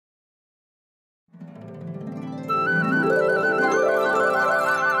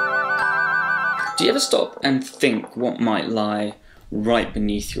Do you ever stop and think what might lie right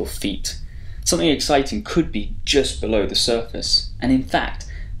beneath your feet? Something exciting could be just below the surface. And in fact,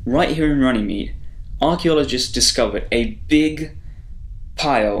 right here in Runnymede, archaeologists discovered a big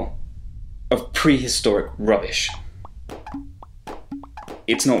pile of prehistoric rubbish.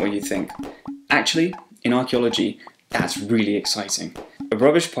 It's not what you think. Actually, in archaeology, that's really exciting. A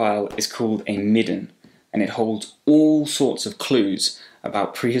rubbish pile is called a midden, and it holds all sorts of clues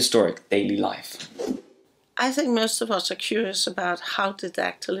about prehistoric daily life. I think most of us are curious about how did they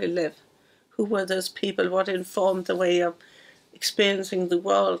actually live? Who were those people? What informed the way of experiencing the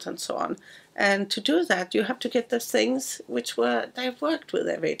world and so on? And to do that, you have to get the things which they've worked with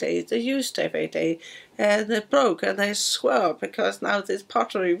every day, they used every day. They broke and they swore because now this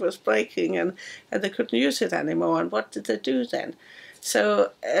pottery was breaking and they couldn't use it anymore. And what did they do then? So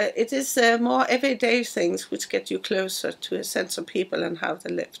it is more everyday things which get you closer to a sense of people and how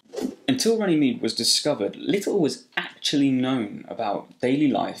they lived. Until Runnymede was discovered, little was actually known about daily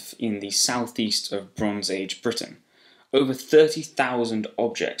life in the southeast of Bronze Age Britain. Over 30,000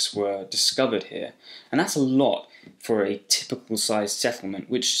 objects were discovered here, and that's a lot for a typical sized settlement,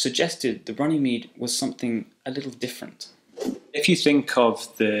 which suggested that Runnymede was something a little different. If you think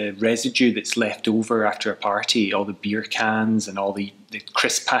of the residue that's left over after a party, all the beer cans and all the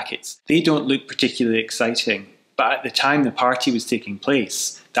crisp packets, they don't look particularly exciting. But at the time the party was taking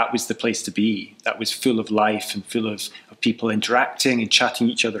place, that was the place to be. That was full of life and full of people interacting and chatting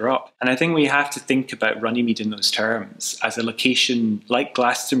each other up. And I think we have to think about Runnymede in those terms as a location like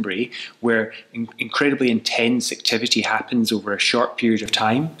Glastonbury where incredibly intense activity happens over a short period of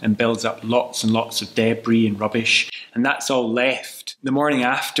time and builds up lots and lots of debris and rubbish. And that's all left the morning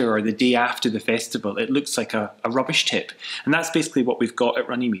after or the day after the festival. It looks like a rubbish tip. And that's basically what we've got at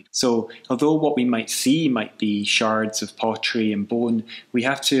Runnymede. So although what we might see might be shards of pottery and bone, we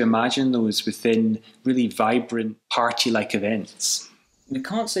have to imagine those within really vibrant party-like events. We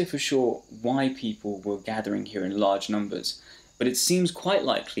can't say for sure why people were gathering here in large numbers, but it seems quite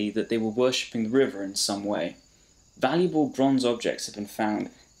likely that they were worshipping the river in some way. Valuable bronze objects have been found,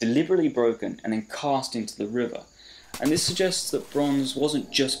 deliberately broken and then cast into the river. And this suggests that bronze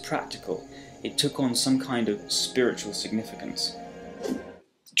wasn't just practical, it took on some kind of spiritual significance.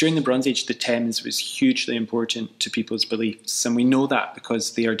 During the Bronze Age, the Thames was hugely important to people's beliefs, and we know that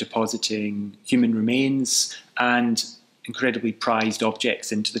because they are depositing human remains and incredibly prized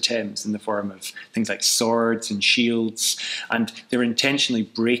objects into the Thames in the form of things like swords and shields, and they're intentionally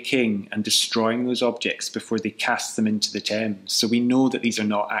breaking and destroying those objects before they cast them into the Thames. So we know that these are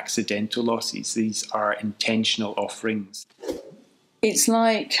not accidental losses, these are intentional offerings. It's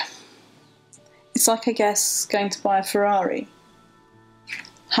like I guess going to buy a Ferrari,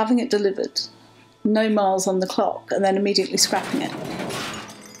 having it delivered, no miles on the clock, and then immediately scrapping it.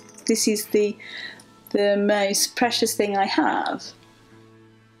 This is the most precious thing I have,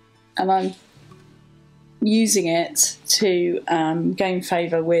 and I'm using it to gain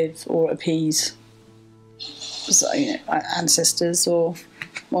favour with or appease, ancestors or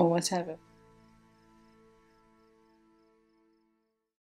whatever.